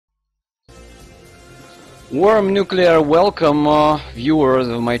Warm nuclear welcome, viewers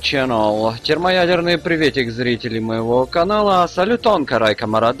of my channel. Термоядерный приветик зрителей моего канала. Салютон, карай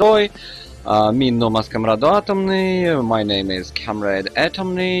камарадой. Мин номас камраду атомный. My name is Comrade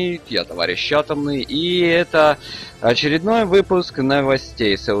Атомный. Я товарищ атомный. И это очередной выпуск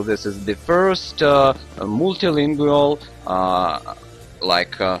новостей. So this is the first multilingual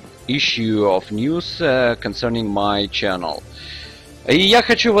issue of news concerning my channel. И я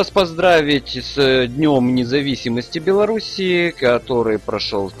хочу вас поздравить с Днем независимости Беларуси, который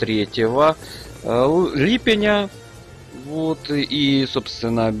прошел 3 липеня. Вот, и,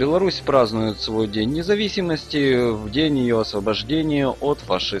 собственно, Беларусь празднует свой День независимости в день ее освобождения от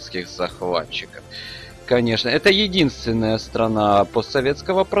фашистских захватчиков. Конечно, это единственная страна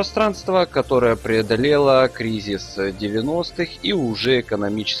постсоветского пространства, которая преодолела кризис 90-х и уже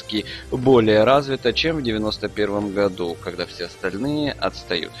экономически более развита, чем в 91 году, когда все остальные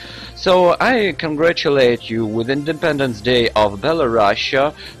отстают. So I congratulate you with Independence Day of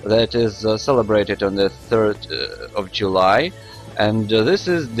Belarus, that is celebrated on the 3rd of July. And this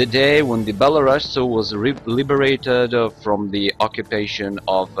is the day when the Belarus was liberated from the occupation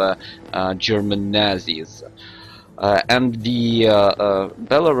of German Nazis. And the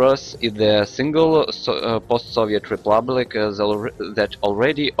Belarus is the single post-Soviet republic that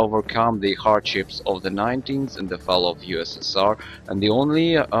already overcome the hardships of the 19th and the fall of USSR, and the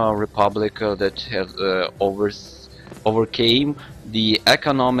only republic that has overcame the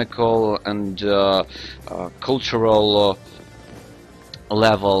economical and cultural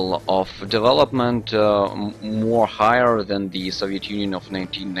level of development more higher than the Soviet Union of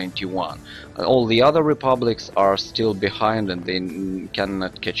 1991. All the other republics are still behind and they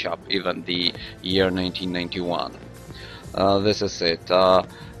cannot catch up even the year 1991. This is it.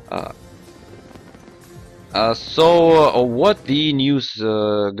 So what the news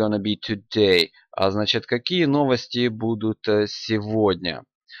gonna be today? Значит, какие новости будут сегодня?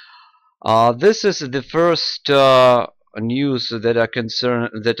 This is the first news that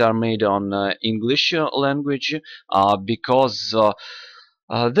are made on English language because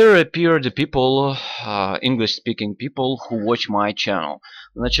there appear the people, English-speaking people, who watch my channel.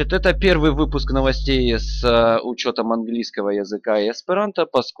 Значит, это первый выпуск новостей с учетом английского языка и эсперанто,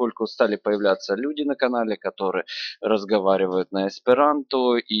 поскольку стали появляться люди на канале, которые разговаривают на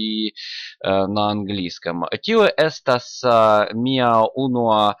эсперанто и на английском. Tio estas mia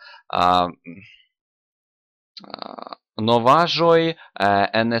unua NOVAJOJ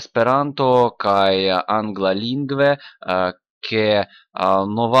en Esperanto kaj anglalingve ke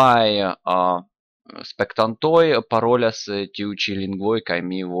novaj spektantoj parolas tiu ĉi lingvoj kaj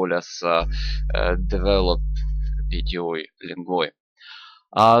mi volas developi tiuj lingvoj.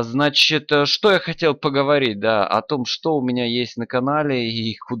 Значит, что я хотел поговорить, да, о том, что у меня есть на канале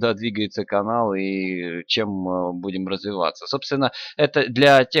и куда двигается канал и чем будем развиваться. Собственно, это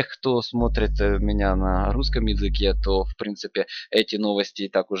для тех, кто смотрит меня на русском языке, то, в принципе, эти новости и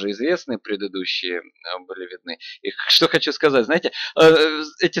так уже известны, предыдущие были видны. И что хочу сказать, знаете,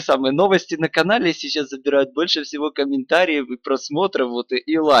 эти самые новости на канале сейчас забирают больше всего комментариев и просмотров, вот,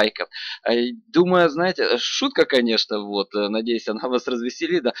 и лайков. Думаю, знаете, шутка, конечно, вот, надеюсь, она вас развеселит.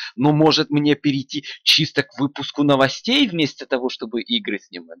 Да, но может мне перейти чисто к выпуску новостей вместо того, чтобы игры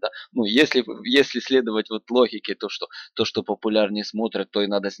снимать, да? Ну, если следовать вот логике, то, что популярнее смотрят, то и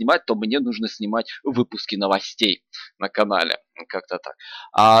надо снимать, то мне нужно снимать выпуски новостей на канале. Как-то так.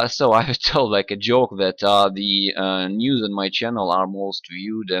 So I told like a joke that the news on my channel are most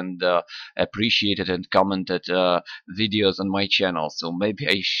viewed and appreciated and commented videos on my channel. So maybe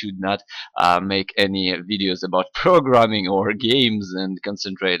I should not make any videos about programming or games and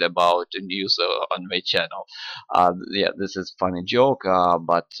concentrate about news on my channel. Yeah, this is funny joke,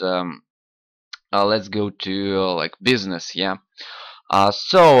 but let's go to like business. Yeah.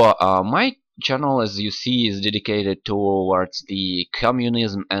 So my channel, as you see, is dedicated towards the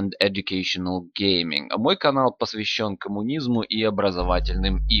communism and educational gaming. Мой канал посвящен коммунизму и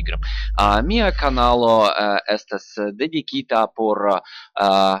образовательным играм. Mia kanalo estas dedicita por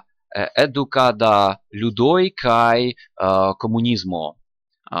edukada ludoj kaj komunismo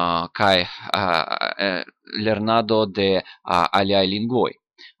kaj lernado de aliaj lingvoj.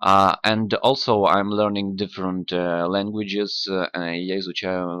 And also I'm learning different languages. Я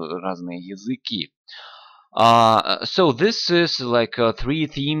изучаю разные языки. So this is like three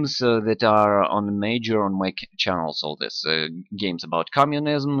themes that are on major on my channel. So this games about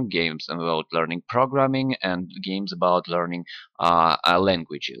communism, games about learning programming, and games about learning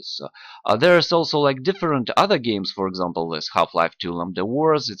languages. There's also like different other games. For example, this Half-Life 2 Lambda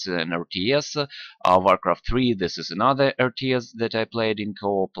Wars. It's an RTS. Warcraft 3. This is another RTS that I played in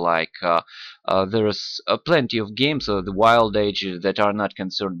co-op. Like there's plenty of games, the Wild Age, that are not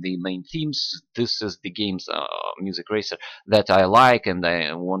concerned the main themes. This is the games Music Racer that I like, and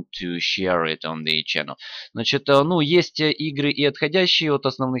I want to share it on the channel. Значит, ну, есть игры и отходящие от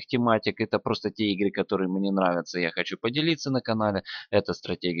основных тематик. Это просто те игры, которые мне нравятся, я хочу поделиться на канале. Это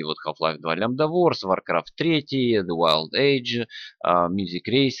стратегии вот Half-Life 2 Lambda Wars, Warcraft 3, The Wild Age, Music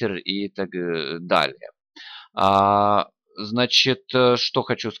Racer и так далее. Значит, что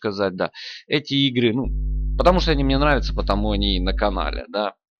хочу сказать, да. Эти игры, ну, потому что они мне нравятся, потому они и на канале,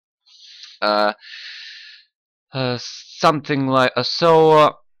 да. Something like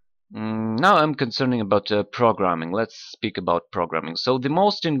now I'm concerning about programming. Let's speak about programming. So the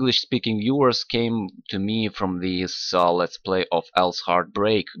most English-speaking viewers came to me from this Let's Play of Else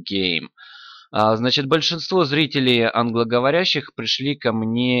Heartbreak game. Значит, большинство зрителей англоговорящих пришли ко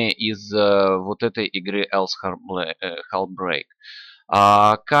мне из вот этой игры Else Heartbreak.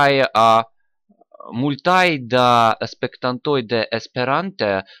 Kai multaj da spektantoj de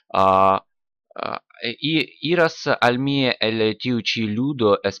Esperante iras al mi el tiu ĉi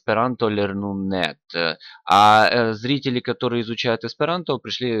ludo Esperanto lernu.net. Зрители, которые изучают эсперанто,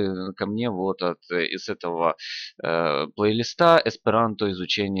 пришли ко мне вот из этого плейлиста Эсперанто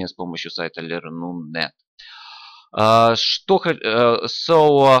изучение с помощью сайта lernu.net.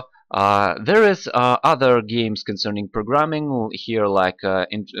 There is other games concerning programming here, like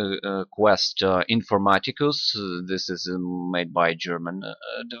Quest Informaticus. This is made by German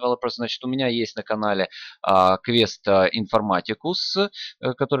developers. Значит, у меня есть на канале Quest Informaticus,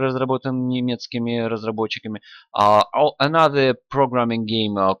 который разработан немецкими разработчиками. Another programming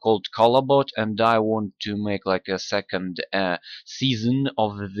game called Colabot, and I want to make like a second season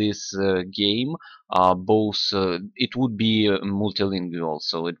of this game. Both it would be multilingual,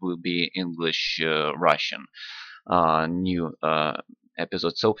 so it will be English, Russian new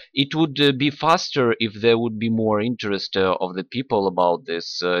episode. So it would be faster if there would be more interest of the people about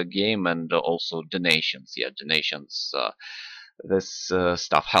this game, and also donations. Yeah, donations. This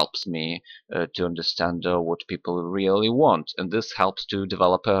stuff helps me to understand what people really want, and this helps to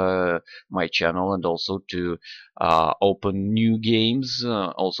develop my channel, and also to open new games,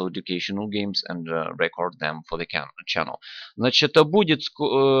 also educational games, and record them for the channel. Значит, будет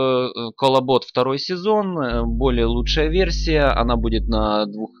Колобот второй сезон, более лучшая версия, она будет на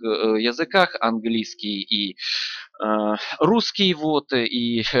двух языках, английский и русский, вот,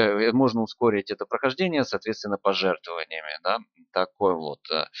 и можно ускорить это прохождение, соответственно, пожертвованиями, да, такой вот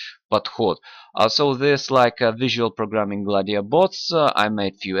подход. So there's like a visual programming Gladia bots. I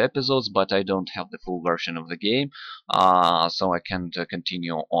made few episodes, but I don't have the full version of the game, so I can't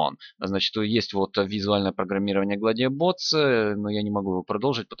continue on. Значит, есть вот визуальное программирование Gladia bots, но я не могу его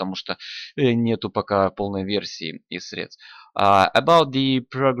продолжить, потому что нету пока полной версии и средств. About the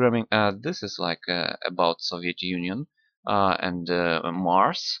programming, this is like about Soviet Union and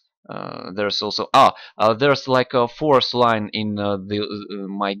Mars. There's also there's like a fourth line in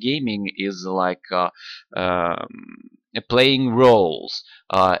my gaming is like playing roles.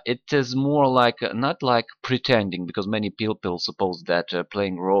 It is more like not like pretending, because many people suppose that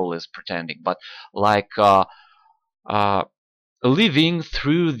playing role is pretending, but like living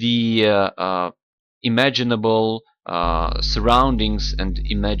through the imaginable surroundings and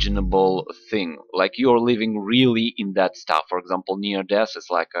imaginable thing, like you're living really in that stuff. For example, near death is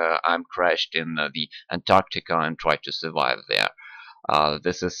like I'm crashed in the Antarctica and try to survive there.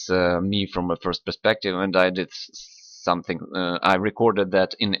 This is me from a first perspective, and I did something. I recorded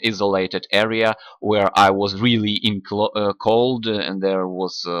that in isolated area where I was really in cold, and there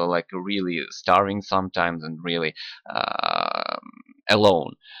was like really starving sometimes, and really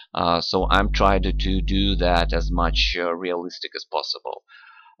alone. So I'm trying to do that as much realistic as possible.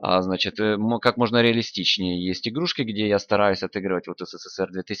 Значит, как можно реалистичнее. Есть игрушки, где я стараюсь отыгрывать вот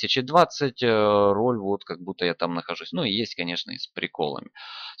СССР 2020, роль вот как будто я там нахожусь. Ну и есть, конечно, и с приколами.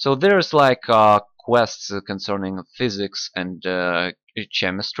 So there's like quests concerning physics and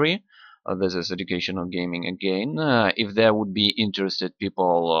chemistry. This is educational gaming again. If there would be interested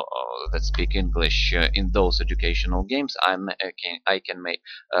people that speak English in those educational games, I can make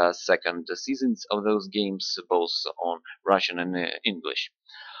second seasons of those games, both on Russian and English.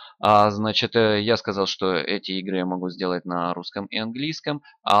 Значит, я сказал, что эти игры я могу сделать на русском и английском.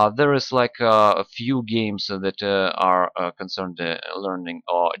 There is like a few games that are concerned learning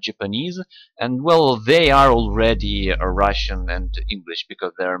Japanese, and well, they are already Russian and English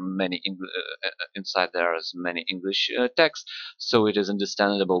because there are many inside there is many English text, so it is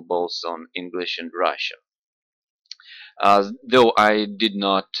understandable both on English and Russian. Though I did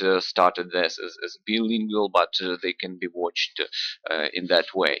not started this as bilingual, but they can be watched in that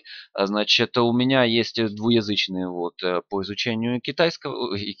way. Значит, у меня есть двуязычные вот по изучению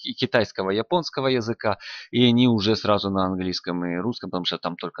китайского, и китайского, японского языка, и они уже сразу на английском и русском, потому что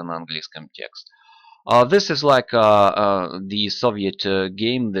там только на английском текст. This is like the Soviet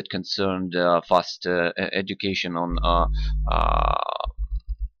game that concerned fast education on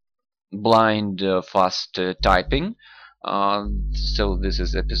blind fast typing. So this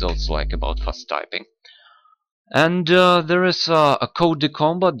is episodes like about fast typing. And there is a Code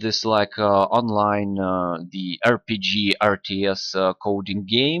Combat, this like online the RPG RTS coding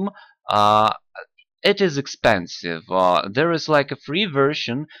game. It is expensive. There is like a free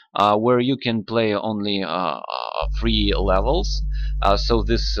version where you can play only free levels. So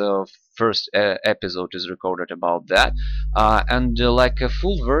this first episode is recorded about that. And like a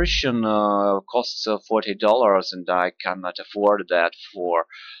full version costs $40, and I cannot afford that for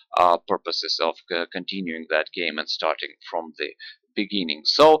purposes of continuing that game and starting from the beginning.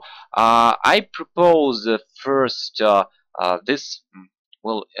 So I propose first this.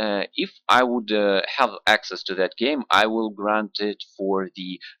 Well, if I would have access to that game, I will grant it for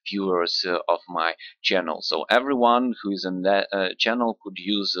the viewers of my channel. So everyone who is in that channel could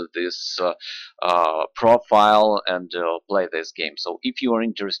use this profile and play this game. So if you are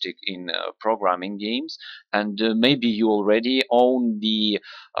interested in programming games, and maybe you already own the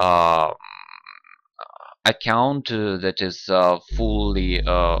account that is fully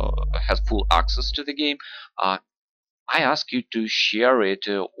has full access to the game, I ask you to share it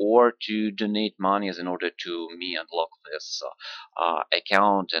or to donate money in order to me unlock this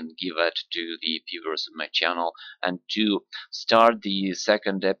account and give it to the viewers of my channel, and to start the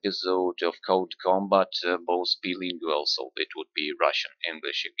second episode of Code Combat both bilingual, so it would be Russian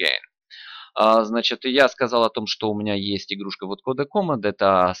English again. Значит, я сказал о том, что у меня есть игрушка вот Кода Command,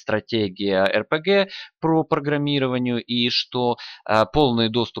 это стратегия RPG про программированию, и что полный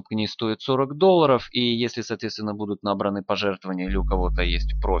доступ к ней стоит $40, и если, соответственно, будут набраны пожертвования или у кого-то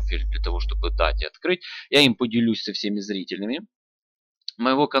есть профиль для того, чтобы дать и открыть, я им поделюсь со всеми зрителями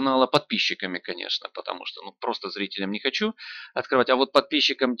моего канала, подписчиками, конечно, потому что ну, просто зрителям не хочу открывать, а вот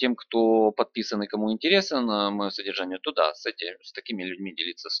подписчикам, тем, кто подписан и кому интересно мое содержание, туда с такими людьми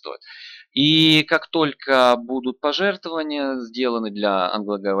делиться стоит. И как только будут пожертвования сделаны для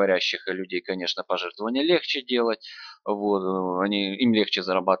англоговорящих людей, конечно, пожертвования легче делать, вот, им легче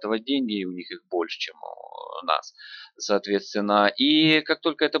зарабатывать деньги, и у них их больше, чем у нас, соответственно. И как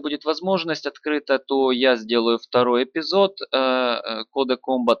только это будет возможность открыта, то я сделаю второй эпизод кода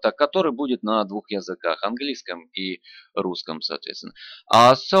комбата, который будет на двух языках, английском и русском, соответственно.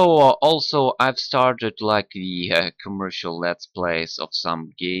 So also I've started like the commercial let's plays of some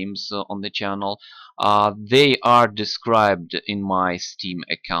games on the channel. They are described in my Steam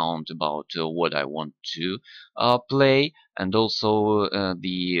account about what I want to play, and also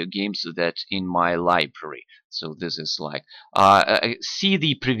the games that in my library. So this is like see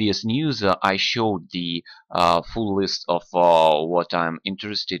the previous news. I showed the full list of what I'm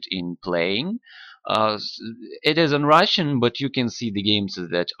interested in playing. It is in Russian, but you can see the games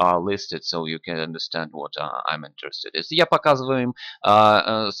that are listed, so you can understand what I'm interested in. Я показываю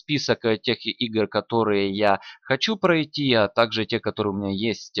им список тех игр, которые я хочу пройти, а также те, которые у меня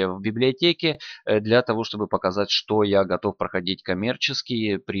есть в библиотеке, для того, чтобы показать, что я готов проходить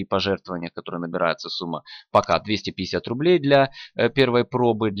коммерчески при пожертвованиях, которые набирается сумма пока 250 рублей для первой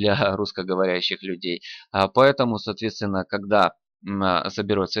пробы для русскоговорящих людей. Поэтому, соответственно, когда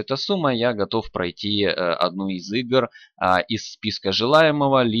соберется эта сумма, я готов пройти одну из игр из списка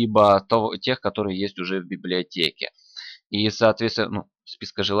желаемого, либо тех, которые есть уже в библиотеке. И, соответственно, ну,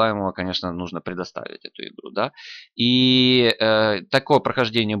 списка желаемого, конечно, нужно предоставить эту игру, да. И такое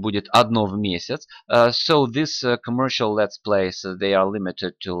прохождение будет одно в месяц. So this commercial let's plays, they are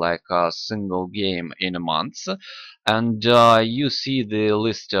limited to like a single game in a month. And you see the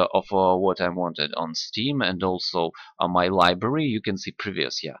list of what I wanted on Steam, and also on my library. You can see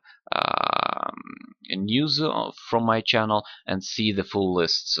previous, news from my channel, and see the full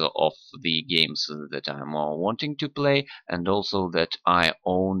lists of the games that I'm wanting to play, and also that I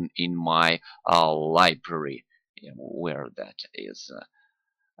own in my library. Where that is.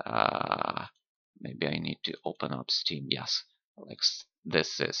 Maybe I need to open up Steam. Yes, Like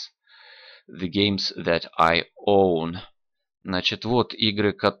this is the games that I own. Значит, вот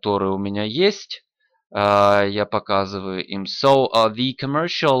игры, которые у меня есть. Я показываю им. So the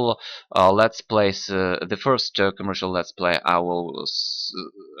commercial let's plays, the first commercial let's play, I will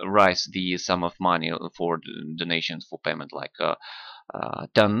raise the sum of money for donations for payment, like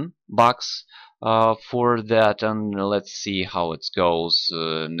 $10 for that, and let's see how it goes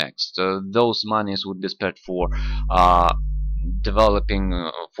next. Those monies would be spent for developing,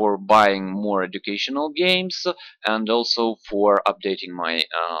 for buying more educational games, and also for updating my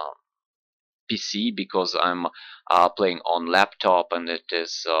PC, because I'm playing on laptop and it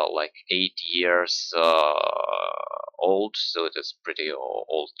is like 8 years old, so it is pretty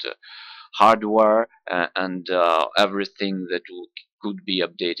old hardware, and everything that could be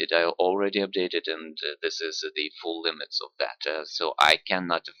updated I already updated, and this is the full limits of that, so I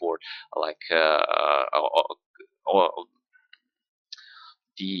cannot afford like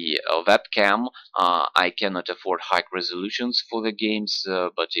the webcam. I cannot afford high resolutions for the games,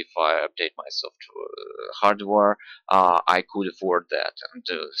 but if I update my software hardware, I could afford that, and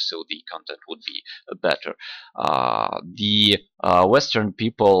so the content would be better. The Western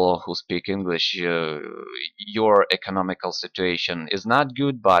people who speak English, your economical situation is not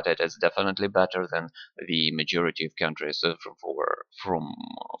good, but it is definitely better than the majority of countries from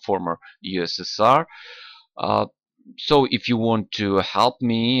former USSR. Uh, so if you want to help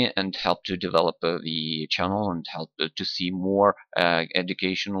me and help to develop the channel, and help to see more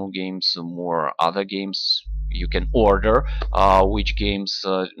educational games, more other games, you can order which games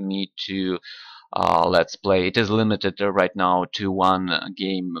need to let's play. It is limited right now to one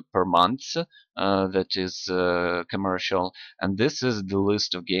game per month that is commercial, and this is the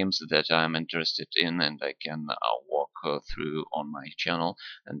list of games that I'm interested in, and I can walk through on my channel,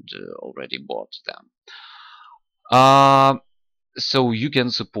 and already bought them. Uh, so you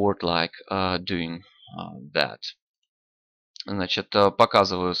can support like doing that. Значит,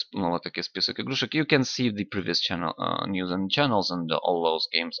 показываю таки список игрушек. You can see the previous channel news and channels, and all those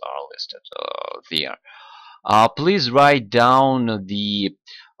games are listed there. Please write down the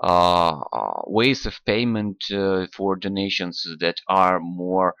ways of payment for donations that are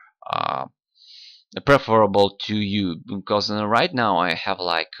more preferable to you, because right now I have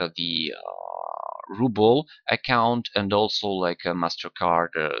like the ruble account, and also like a MasterCard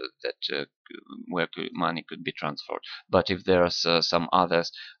that where money could be transferred. But if there's some other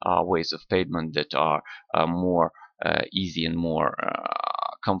ways of payment that are more easy and more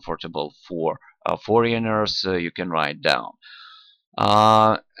comfortable for foreigners, you can write down.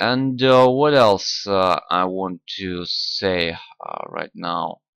 And what else I want to say right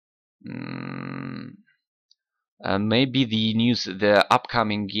now? Maybe the news, the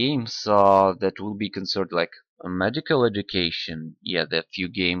upcoming games that will be concerned like medical education. Yeah, there are few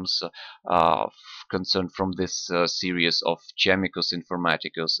games concerned from this series of Chemicus,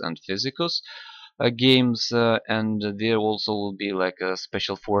 Informaticus, and Physicus games, and there also will be like a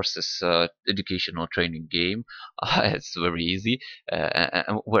special forces educational training game. It's very easy,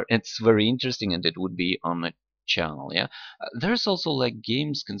 where it's very interesting, and it would be on a channel. Yeah, there's also like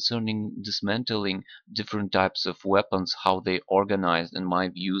games concerning dismantling different types of weapons, how they organized, and my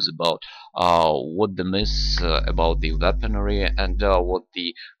views about what the myths about the weaponry, and what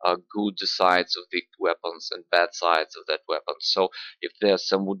the good sides of the weapons and bad sides of that weapon. So if there's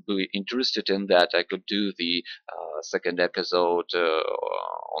some would be interested in that, I could do the second episode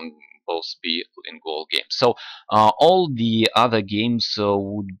on both bilingual games. So all the other games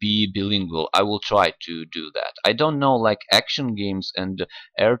would be bilingual. I will try to do that. I don't know like action games and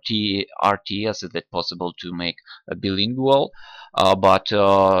RTS, is it possible to make a bilingual, but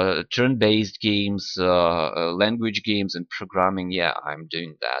turn-based games, language games, and programming, yeah, I'm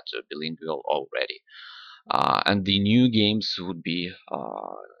doing that bilingual already. And the new games would be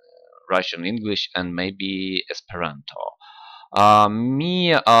Russian, English, and maybe Esperanto.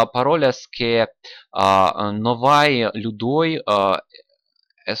 Mi parolas che novaj ludoj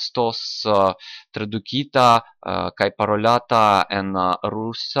estos tradukita kaj parolata en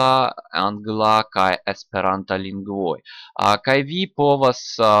rusa, angla kaj esperanta lingvoj. Kaj vi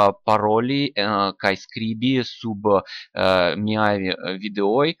povas paroli kaj skribi sub miaj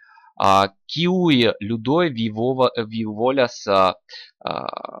videoj, kiuj ludoj vi volas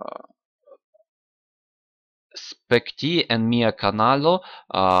spekti en mia kanalo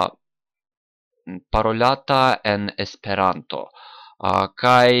parolata en Esperanto.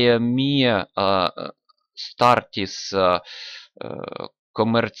 Kaj mi startis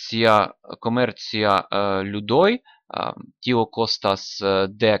komercia ludoj. Tio kostas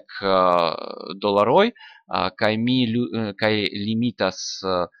 $10, kaj limitas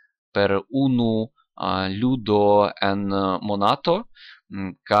per unu ludo en monato,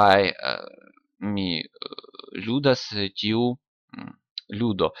 kaj mi ludas tiu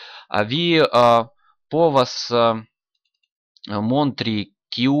ludo. Vi povas montri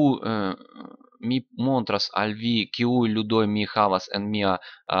kiu mi montras al vi kiu ludoj mi havas en mia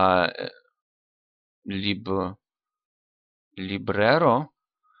libraro,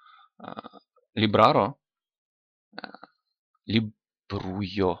 libraro,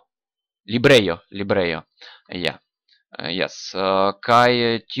 librejo, ja. Yes, kaj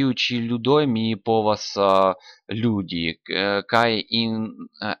tiu ĉi ludoj mi povas ludi, kaj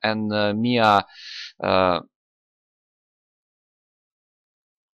en mia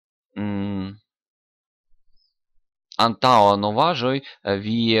antaŭa novaĵoj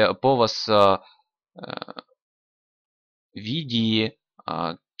vi povas vidi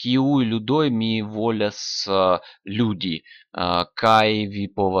kiuj ludoj mi volas ludi, kaj vi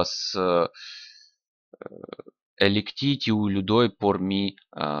povas elekti tiuj ludoj por mi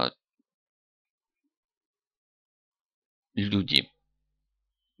ludi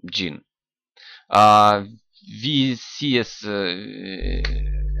ĝin. Vi scias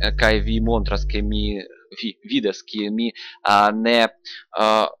kaj vi montras ke mi vidas ke mi ne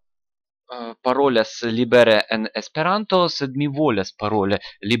parolas libere en Esperanto, sed mi volas paroli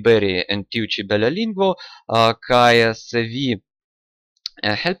libere en tiu ĉi bela lingvo, kaj se vi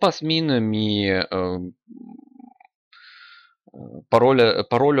helpas min, mi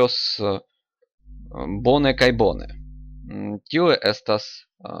parolos bone kaj bone. Tio estas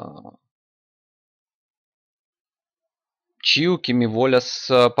ĉiu, kiu mi volas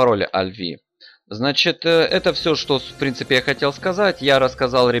paroli al vi. Значит, это все, что, в принципе, я хотел сказать. Я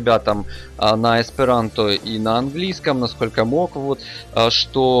рассказал ребятам на эсперанто и на английском, насколько мог, вот,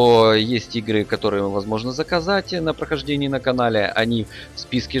 что есть игры, которые возможно заказать на прохождении на канале. Они в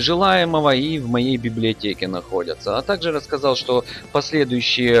списке желаемого и в моей библиотеке находятся. А также рассказал, что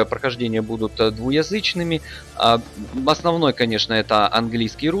последующие прохождения будут двуязычными. Основной, конечно, это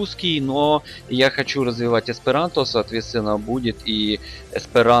английский, русский, но я хочу развивать эсперанто, соответственно, будет и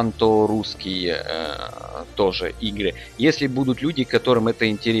эсперанто русский тоже игры. Если будут люди, которым это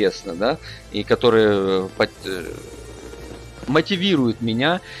интересно, да, и которые мотивируют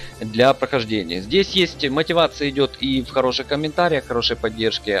меня для прохождения. Здесь есть мотивация, идет и в хороших комментариях, хорошей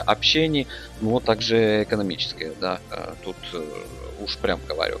поддержке, общении, но также экономическая, да, тут уж прям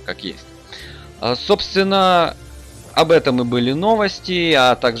говорю, как есть. Собственно, об этом и были новости,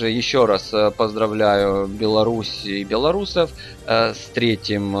 а также еще раз поздравляю Беларусь и белорусов с 3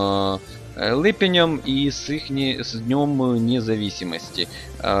 липенем и с Днем Независимости.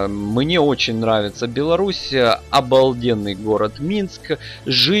 Мне очень нравится Беларусь, обалденный город Минск.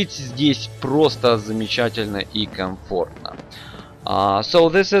 Жить здесь просто замечательно и комфортно. So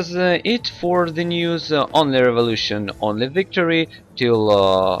this is it for the news. Only revolution, only victory. Till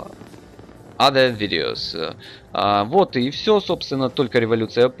other videos. Вот и все, собственно, только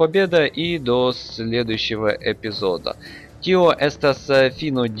революция, победа, и до следующего эпизода. Tio estas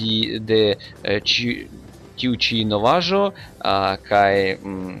fino de tiu ĉi novaĵo, kaj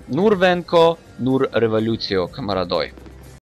nur venko, nur revolucio, kamaradoj.